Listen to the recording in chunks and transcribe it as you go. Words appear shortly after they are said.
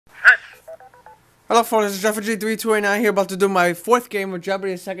Hello folks, this is Jeopardy 3289 here, about to do my fourth game of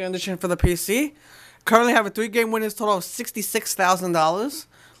Jeopardy, second edition for the PC. Currently have a 3-game winners total of $66,000.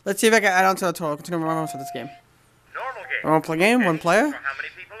 Let's see if I can add on to the total. Continue my for this game. Normal game. Normal play game, one player. For how many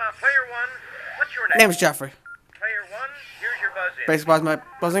people now? Player one, what's your name? Name is Jeffrey. Player one, here's your buzz in. Basically, my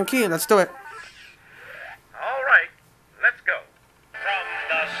buzzing key. Let's do it. All right, let's go. From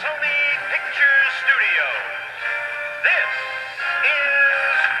the Sony Pictures Studios, this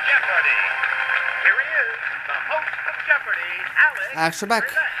is Jeopardy. Here he is, the host of Jeopardy, Alex Trebek.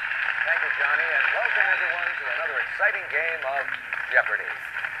 Thank you, Johnny, and welcome everyone to another exciting game of Jeopardy.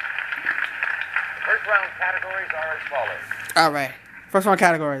 The first round categories are as follows. Alright. First round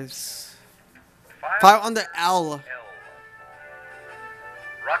categories. File under L.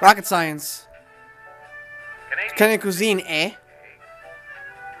 Rocket Science. Canadian Cuisine, eh?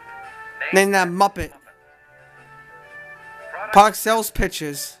 Name that Muppet. Product Sales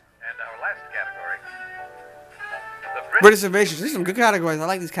Pitches. And our last category, the British Invasion. These are some good categories. I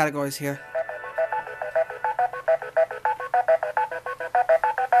like these categories here.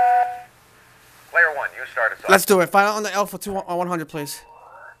 Player one, you start us off. Let's do it. Final on the L for 100, please.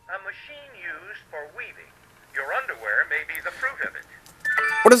 A machine used for weaving. Your underwear may be the fruit of it.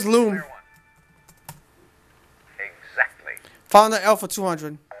 What is loom? Player one. Exactly. Final on the L for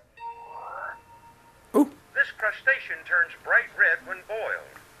 200. Ooh. This crustacean turns bright red when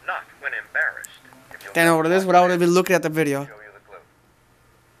boiled, not when embarrassed. If you'll They know what it is without even looking at the video. show you the clue.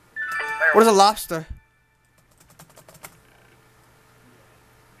 Player What is a one. lobster?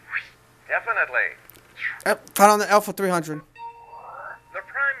 Definitely. Yep. Final on the L for 300. The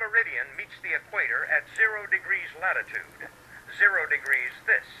prime meridian meets the equator at 0 degrees latitude. 0 degrees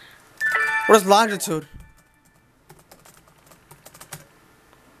this. What is longitude?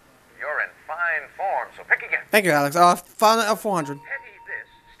 You're in fine form, so pick again. Thank you, Alex. Final on the L 400. Petty this,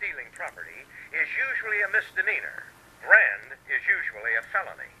 stealing property, is usually a misdemeanor. Grand is usually a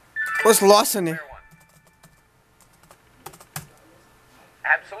felony. What is larceny? Player one.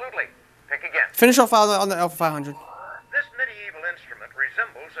 Absolutely. Pick again. Finish off on the L for 500. This medieval instrument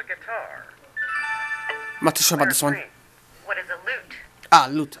resembles a guitar. I'm not too sure about this one. Player three. What is a lute? Ah,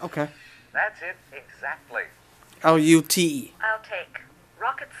 loot. Okay. That's it, exactly. L-U-T-E. I'll take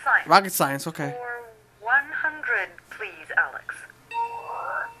rocket science. Rocket Science. Okay. For 100, please, Alex.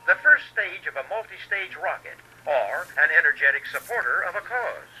 The first stage of a multi-stage rocket, or an energetic supporter of a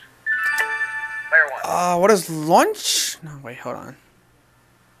cause. Player one. What is launch? No, wait, hold on.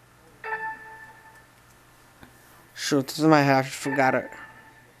 Shoot, this is my head. I just forgot it.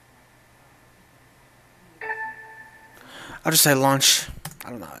 I'll just say launch. I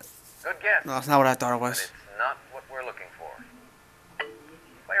don't know. Good guess. No, that's not what I thought it But was. it's not what we're looking for.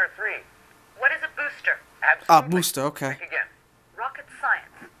 Player three. What is a booster? Absolutely. Booster. Okay. Pick again. Rocket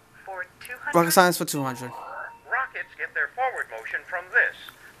science. For 200. Rocket Science for 200. Rockets get their forward motion from this,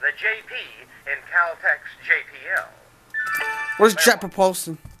 the JP in Caltech's JPL. What is jet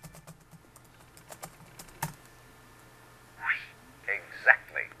propulsion?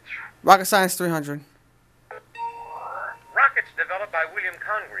 Exactly. Rocket Science 300. Rockets developed by William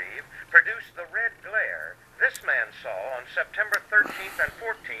Congreve produced the red glare this man saw on September 13th and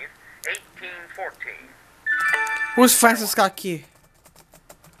 14th, 1814. Who is Francis Scott Key?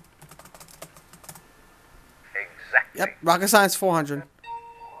 Exactly. Yep. Rocket Science 400.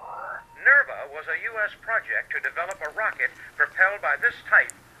 NERVA was a U.S. project to develop a rocket propelled by this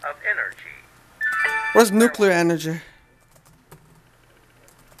type of energy. What is nuclear energy?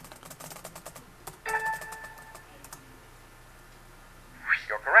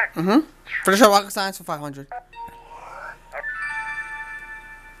 You're correct. Mm-hmm. Finish off Rocket Science for 500.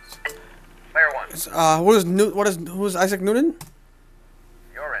 Player one. Who is Isaac Newton?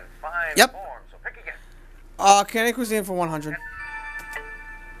 You're in fine Yep. form, so pick again. Canadian Cuisine for 100.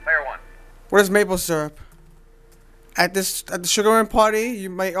 Player one. What is maple syrup? At the sugar party, you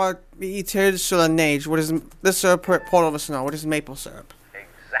might be eaten sur la neige. What is this syrup poured over snow? What is maple syrup?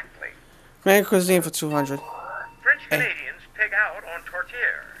 Exactly. Canadian Cuisine for 200. French Canadians pig out on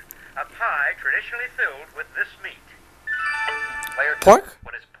tourtière, a pie traditionally filled with this meat. Player two. Pork?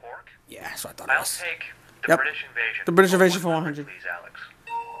 What is pork? Yeah, that's what I thought it I'll was. take the Yep. British invasion. The British invasion for 100. Please, Alex.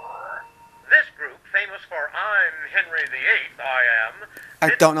 This group, famous for "I'm Henry VIII, I am," I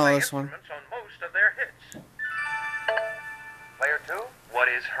didn't don't know play this one. instruments on most of their hits. Player two. What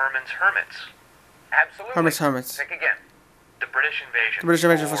is Herman's Hermits? Absolutely. Hermits. Pick again. The British invasion. The British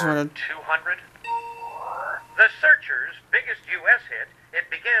invasion for 200. 200. The Searchers' biggest U.S. hit. It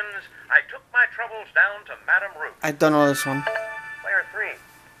begins, "I took my troubles down to Madame Ruth." I don't know this one. Player three.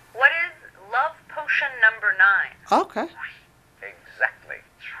 What is love potion number 9? Okay. Exactly.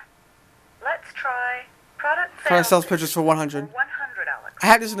 Let's try Product sales pictures for 100. 100, Alex. I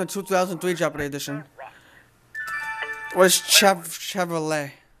had this in the 2003 Jeopardy edition. What is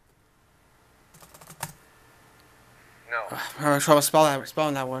Chevrolet? No. I'm having trouble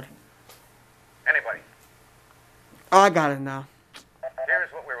spelling that word. Anybody? Oh, I got it now.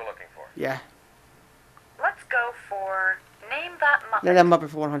 Here's what we were looking for. Yeah. Let's go for name that Muppet. Name that Muppet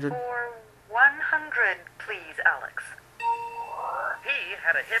for 100. For 100, please, Alex. He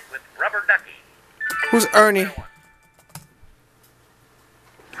had a hit with Rubber Ducky. Who's Ernie?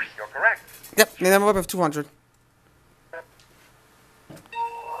 You're correct. Yep, name that Muppet for 200. The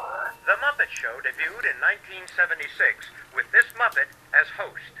Muppet Show debuted in 1976 with this Muppet as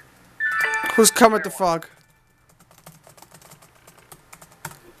host. Who's Kermit the Frog?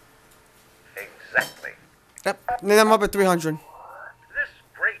 Exactly. Yep, name that Muppet 300. This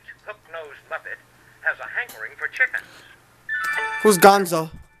great hook-nosed Muppet has a hankering for chickens. Who's Gonzo?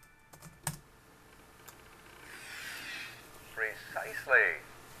 Precisely.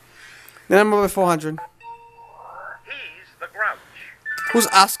 Name that Muppet 400. He's the Grouch. Who's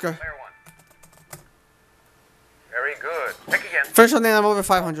Oscar? Player one. Very good. Pick again. Finish on name that Muppet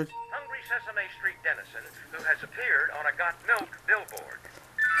 500. Hungry Sesame Street Dennison, who has appeared on a Got Milk billboard.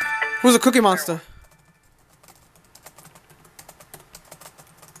 Who's the Cookie Monster?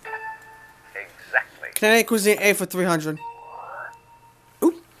 Exactly. Canadian Cuisine A for 300.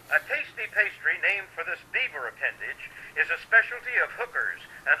 Oop. A tasty pastry named for this beaver appendage is a specialty of Hooker's,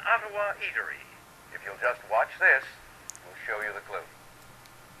 an Ottawa eatery. If you'll just watch this, we'll show you the clue.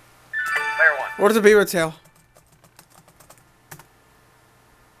 Player one. What is a beaver tail?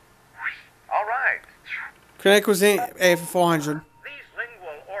 All right. Canadian Cuisine A for 400. These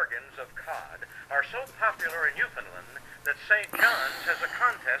lingual organs of cod are so popular in Newfoundland that St. John's has a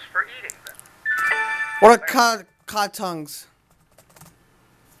contest for eating them. What are cod tongues?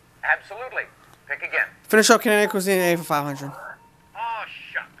 Absolutely. Pick again. Finish up Canadian Cuisine A for 500. Aw,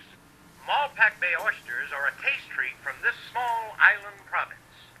 shucks. Malpac Bay oysters are a taste treat from this small island province.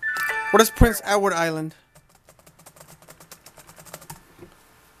 What is Prince Edward Island?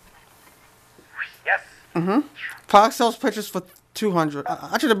 Yes. Mm-hmm. Product sales pictures for 200.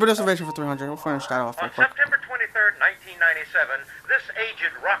 Actually, the British Invasion for 300. We'll finish that off real On quick. September 23rd, 1997, this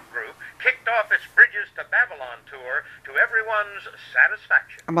aged rock group kicked off its Bridges to Babylon tour to everyone's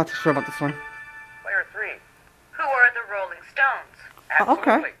satisfaction. I'm not too sure about this one. Player three. Who are the Rolling Stones? Oh,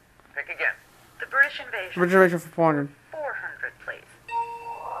 okay. Absolutely. Pick again. The British Invasion. British Invasion for 400. 400, please.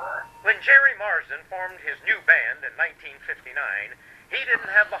 When Jerry Marsden formed his new band in 1959, he didn't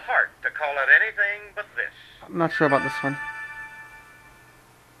have the heart to call it anything but this. I'm not sure about this one.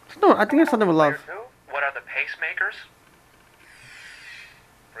 No, I think it's something with Player love. two. What are the pacemakers?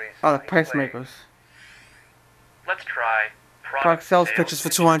 Oh, the pacemakers. Let's try Product sales pictures for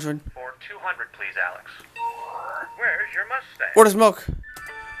 200. For 200, please, Alex. Where's your mustache? What is milk?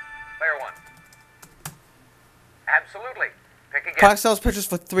 Player one. Absolutely. Pick again. Product sales pictures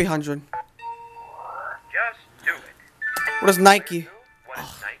for 300. Just do it. What is Nike? What is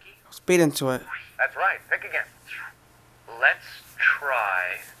Nike? Speed into it. That's right. Pick again. Let's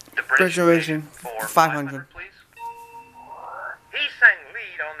try the British Invasion for 500. please. He sang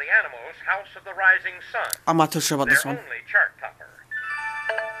lead on the Animals' House of the Rising Sun. I'm not too sure about Their this one. only chart topper.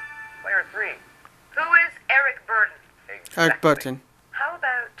 Player three. Who is Eric Burden? Exactly. Eric Burton. How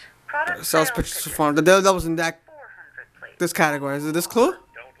about product Sales pictures for 400. The Daily Doubles in that 400, please. this category. Is it this clue? Don't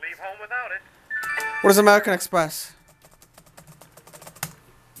leave home without it. What is American Express?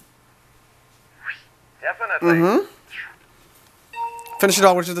 Definitely. Mm-hmm. Finish it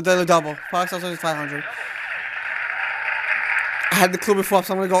all, which is the Daily Double. Product sales pictures 500. I had the clue before,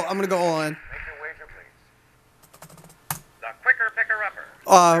 so I'm gonna go all in. Make your wager, please. The quicker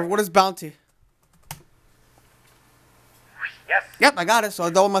picker-upper. What is Bounty? Yes. Yep, I got it. So I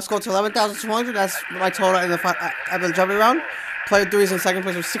doubled my score to 11,200. That's my total in the at the Jeopardy round. Player 3 is in second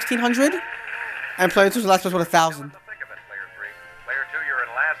place with 1,600, and player 2 is in last place with 1,000. Think of it, player three. Player two, you're in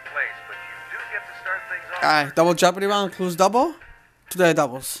last place, but you do get to start things off. All right, double Jeopardy round includes double. Today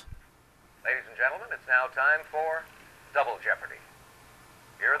doubles. Ladies and gentlemen, it's now time for Double Jeopardy.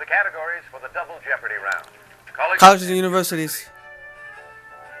 Here are the categories for the Double Jeopardy round. Colleges and universities.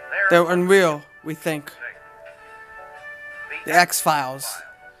 They're They're unreal, we think. The X-Files.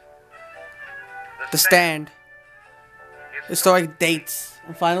 The Stand. Historic dates.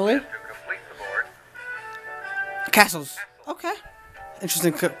 And finally, To complete the board, castles. Okay.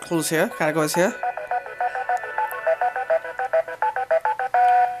 Interesting clues here. Categories here.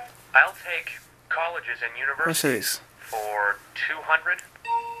 I'll take colleges and universities Universities. for 200.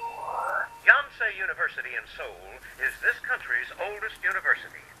 Yonsei University in Seoul is this country's oldest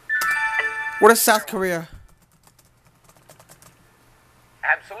university. What is South Korea?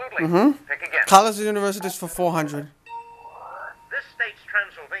 Absolutely. Pick again. Colleges and universities for 400. This state's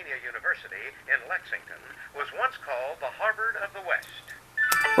Transylvania University in Lexington was once called the Harvard of the West.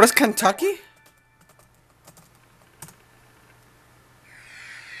 What is Kentucky?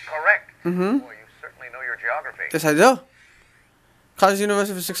 Correct. Boy, you certainly know your geography. Yes, I do. College and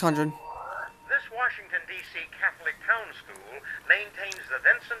university for 600. This Washington, D.C. Catholic town school maintains the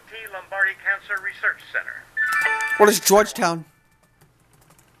Vincent T. Lombardi Cancer Research Center. What is Georgetown?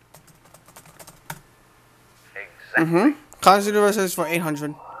 Exactly. College and universities for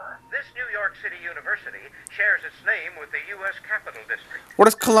 800. This New York City University shares its name with the U.S. Capitol District. What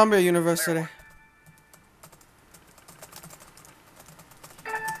is Columbia University?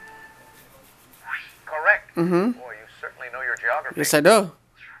 Correct. Boy, you certainly know your geography. Yes, I do.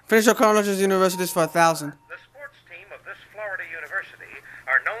 Finish your colleges and universities for 1,000. The sports team of this Florida university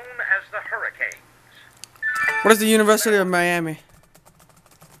are known as the Hurricanes. What is the University of Miami?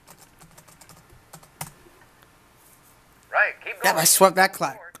 Right, keep going. Yeah, I swept that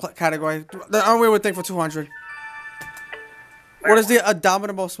category. The unweird thing for 200. What is the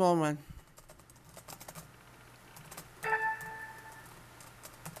abominable small man?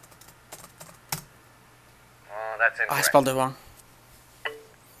 Oh, that's incorrect. I spelled it wrong.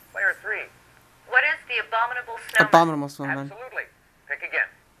 Player 3. What is the abominable snowman? Abominable small man. Absolutely. Pick again.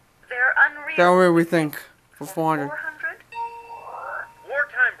 They're unreal. The unweird we think for 400. 400?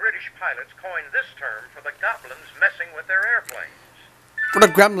 Wartime British pilots coined this term for the goblins messing with their airplanes. What are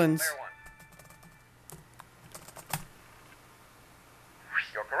gremlins? Player 1.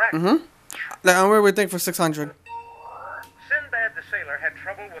 You're correct. The unweird we think for 600. Sinbad the sailor had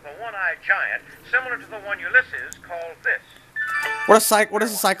trouble with a one-eyed giant similar to the one Ulysses called this. What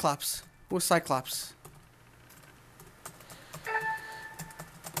is a Cyclops? Who's Cyclops?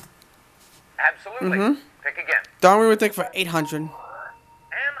 Absolutely. Pick again. The unweird we think for 800. An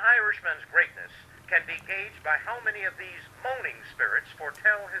Irishman's greatness can be gauged by how many of these moaning spirits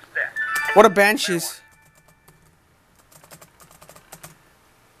foretell his death. What are banshees?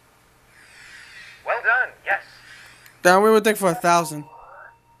 Well done, yes. The unweird we think for 1,000. 16th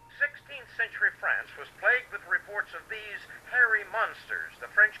century France was plagued with reports of these hairy monsters the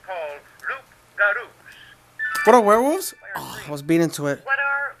French call loup-garous. What are werewolves? Oh, I was beat into it. What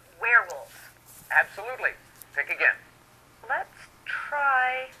are werewolves? Absolutely. Pick again. Let's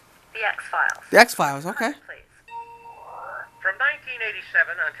try the X-Files. The X-Files, okay. Please. From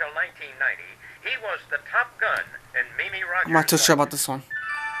 1987 until 1990, he was the top gun in Mimi Rogers. I'm not too sure about this one.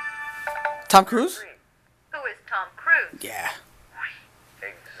 Tom Cruise? Who is Tom Cruise? Yeah.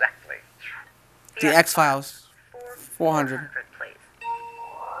 Exactly. The X-Files. For 400. please.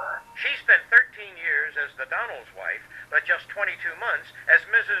 She spent 13 years as the Donald's wife, but just 22 months as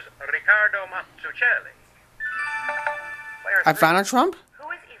Mrs. Riccardo Mazzucchelli. Player 3. Ivana Trump? Who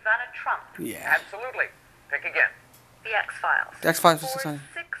is Ivana Trump? Yeah. Absolutely. Pick again. The X-Files. The X-Files for For 600.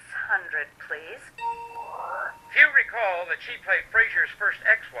 600, please. Few recall that she played Frasier's first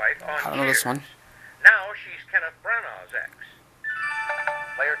ex-wife on I don't know this Cheers. one. Now she's Kenneth Branagh's ex.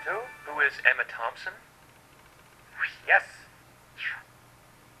 Player 2. Who is Emma Thompson? Yes.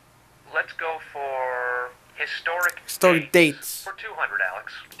 Let's go for historic dates. For 200,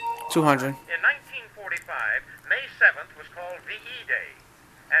 Alex. 200. In 1945, May 7th was called VE Day,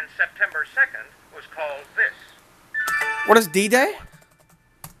 and September 2nd was called this. What is D-Day?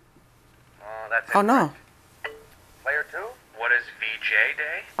 Oh, that's it. Oh, no. Player 2. What is VJ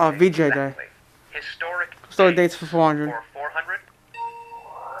Day? Oh, VJ Day. Exactly. Historic Dates for 400. For 400?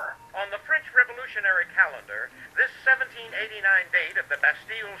 On the French Revolutionary calendar, this 1789 date of the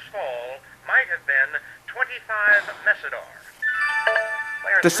Bastille's fall might have been 25 Messidor.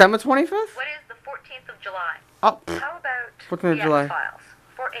 Player 3. December 25th? What is the 14th of July? Oh, How about 14th of the July. X-Files?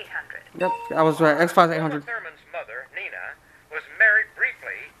 For 800. Yep, I was right. X-Files Uma 800. Thurman's mother, Nina, was married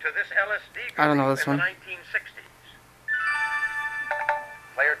briefly to this LSD I don't know guru this in one. the 1960s.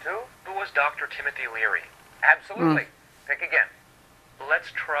 Player 2. Who was Dr. Timothy Leary? Absolutely. Pick again.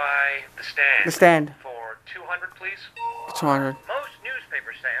 Let's try The Stand. The Stand. For 200, please. 200. Most newspaper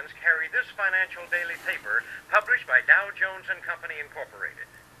stands carry this financial daily paper published by Dow Jones and Company Incorporated.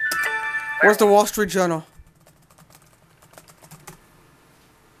 Where's the Wall Street Journal?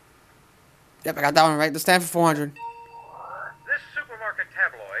 Yep, I got that one right. The Stand for 400. This supermarket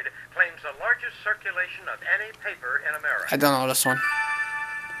tabloid claims the largest circulation of any paper in America. I don't know this one.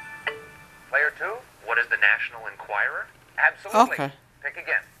 Player 2. What is the National Enquirer? Absolutely. Okay. Pick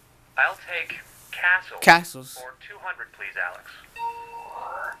again. I'll take Castles. Castles. For 200, please, Alex.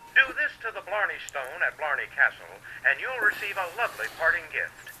 Do this to the Blarney Stone at Blarney Castle, and you'll receive a lovely parting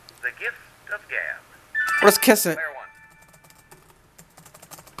gift. The gift of gab. What is Kiss It? Player 1.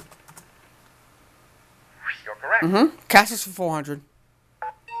 correct. Castles for 400.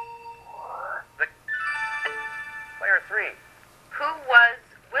 The player 3. Who was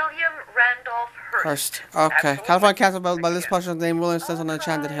William Randolph Hearst? First. Okay. Absolutely. California Castle by this Begin. person's name, William stands on the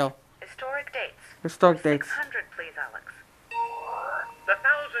Enchanted Hill. Historic dates. Historic dates. 600, please, Alex. The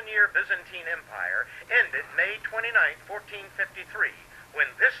 1,000-year Byzantine Empire ended May 29, 1453, when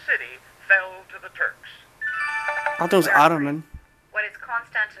this city fell to the Turks. I thought it was Ottoman. What is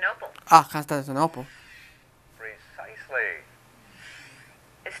Constantinople? Ah, Constantinople. Precisely.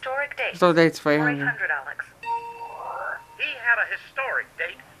 Historic dates. Historic dates for 800, 800. Alex. He had a historic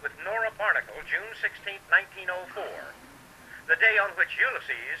date with Nora Barnacle, June 16, 1904, the day on which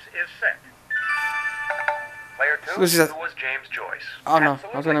Ulysses is set. Player 2. This is a- Who was James Joyce? Oh no,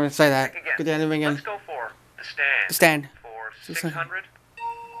 I was gonna even say that. Pick again. Good day, again. Let's go for The Stand. The Stand. For 600. 600.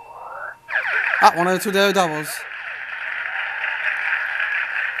 Ah, one of the two daily doubles.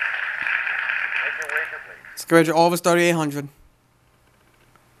 Make your wager, please. Let's go wager over 3,800.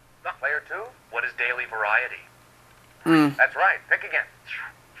 Player 2. What is Daily Variety? That's right. Pick again.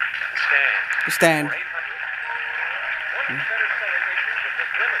 The Stand. The Stand. For 800. One of the better-selling issues of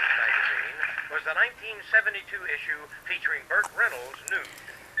this women's magazine was the 1972 issue featuring Burt Reynolds' nude.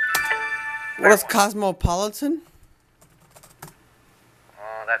 What is Cosmopolitan?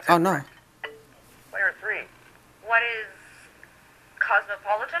 That's Oh no. incorrect. Player 3. What is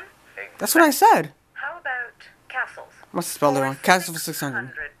Cosmopolitan? That's what I said. How about castles? Must have spelled it wrong. Castle for 600.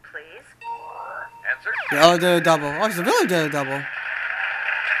 600, please. Answer? The other daily double. Oh, it's a really daily double. Make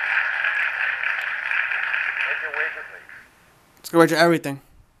your wager, please. Let's go wager everything.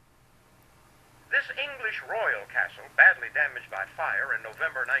 This English royal castle, badly damaged by fire in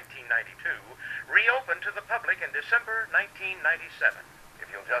November 1992, reopened to the public in December 1997. If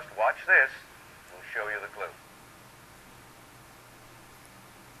you'll just watch this, we'll show you the clue.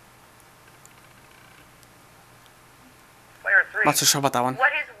 Player 3. Not so sure about that one.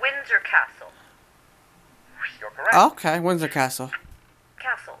 What is Windsor Castle? You're correct. Okay, Windsor Castle.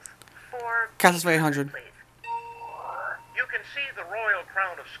 Castles. For Castles for 800. please. You can see the royal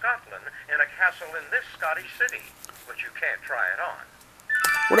crown of Scotland in a castle in this Scottish city, but you can't try it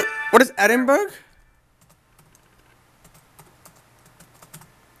on. What is Edinburgh?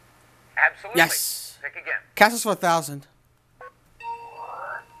 Absolutely. Yes. Pick again. Castles for 1,000.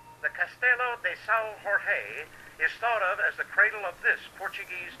 The Castelo de São Jorge is thought of as the cradle of this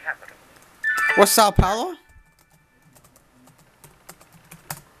Portuguese capital. What's Sao Paulo?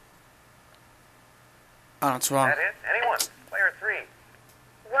 Oh, that's Is wrong. that it? Anyone? Player 3.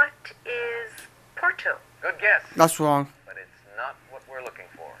 What is Porto? Good guess, That's wrong. but it's not what we're looking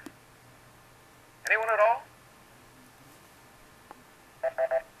for. Anyone at all?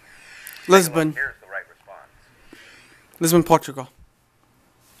 Lisbon. Here's the right response. Lisbon, Portugal.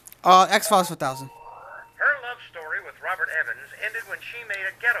 X-Files for 1,000. Her love story with Robert Evans ended when she made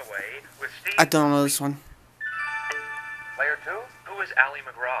a getaway with Steve. I don't know this one. Player 2. Who is Ally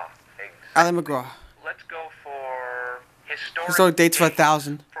McGraw? Exactly. Ali McGraw. Let's go for Historic dates for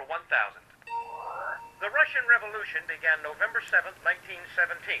 1,000. For 1,000. The Russian Revolution began November 7th,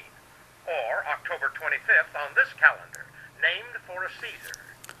 1917, or October 25th on this calendar, named for a Caesar.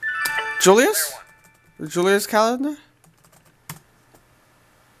 Julius? Player 1. The Julius calendar?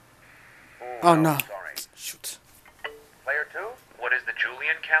 Ooh, Oh no. Sorry. Shoot. Player 2. What is the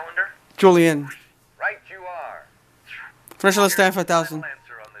Julian calendar? Julian. Right you are. Finish the stand for Here's the 1,000. final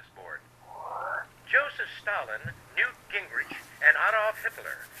answer on this board. Joseph Stalin, Newt Gingrich, and Adolf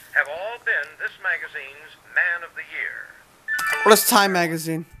Hitler have all been this magazine's Man of the Year. What is Time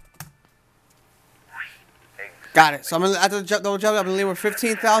magazine? Got it. So I'm at the double Jeopardy. I'm leading with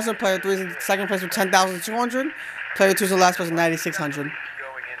 15,000. Player 3 is in second place with 10,200. Player 2 is in last place with 9,600. Going into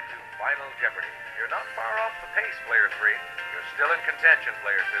Final Jeopardy. You're not far off the pace, Player 3. You're still in contention,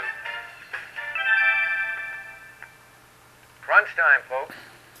 Player 2. Crunch time, folks.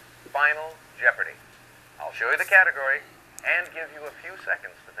 Final Jeopardy. I'll show you the category and give you a few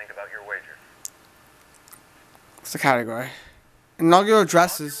seconds to think about your wager. What's the category? Inaugural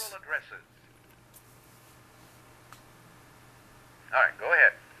addresses. Inaugural addresses. All right, go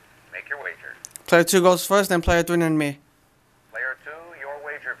ahead. Make your wager. Player 2 goes first, then player 3, then me. Player 2, your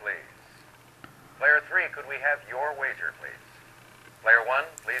wager, please. Player 3, could we have your wager, please? Player 1,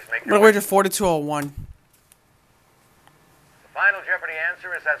 please make I'm your gonna wager wager. 4201. The Final Jeopardy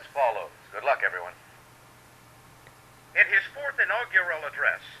answer is as follows. Good luck, everyone. In his fourth inaugural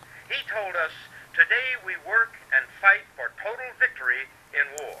address, he told us, "Today we work and fight for total victory in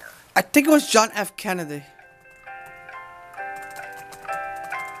war." I think it was John F. Kennedy.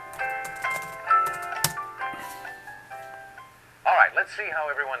 All right, let's see how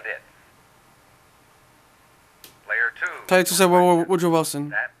everyone did. 22 said Woodrow Wilson.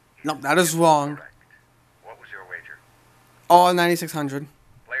 That No, that is wrong. correct. What was your wager? Oh, 9600.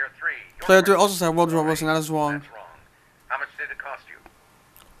 Player 3. Your Player 3 number. also said Woodrow Wilson. That is wrong. That's wrong. How much did it cost you?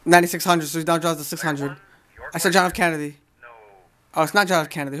 9600, so he now draws the Player 600. 1, your I said John F. question. Kennedy. No. Oh, it's not John F.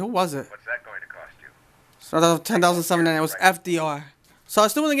 Kennedy. Who was it? What's that going to cost you? So that was 10,799. It was FDR. So I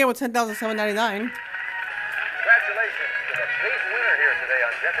still win the game with 10,799. Congratulations to the big winner here today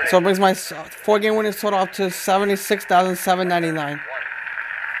on Jeopardy! So it brings my 4-game winnings total up to 76,799.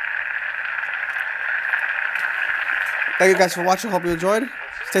 Thank you guys for watching. Hope you enjoyed.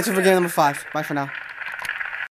 Stay tuned for game number 5. Bye for now.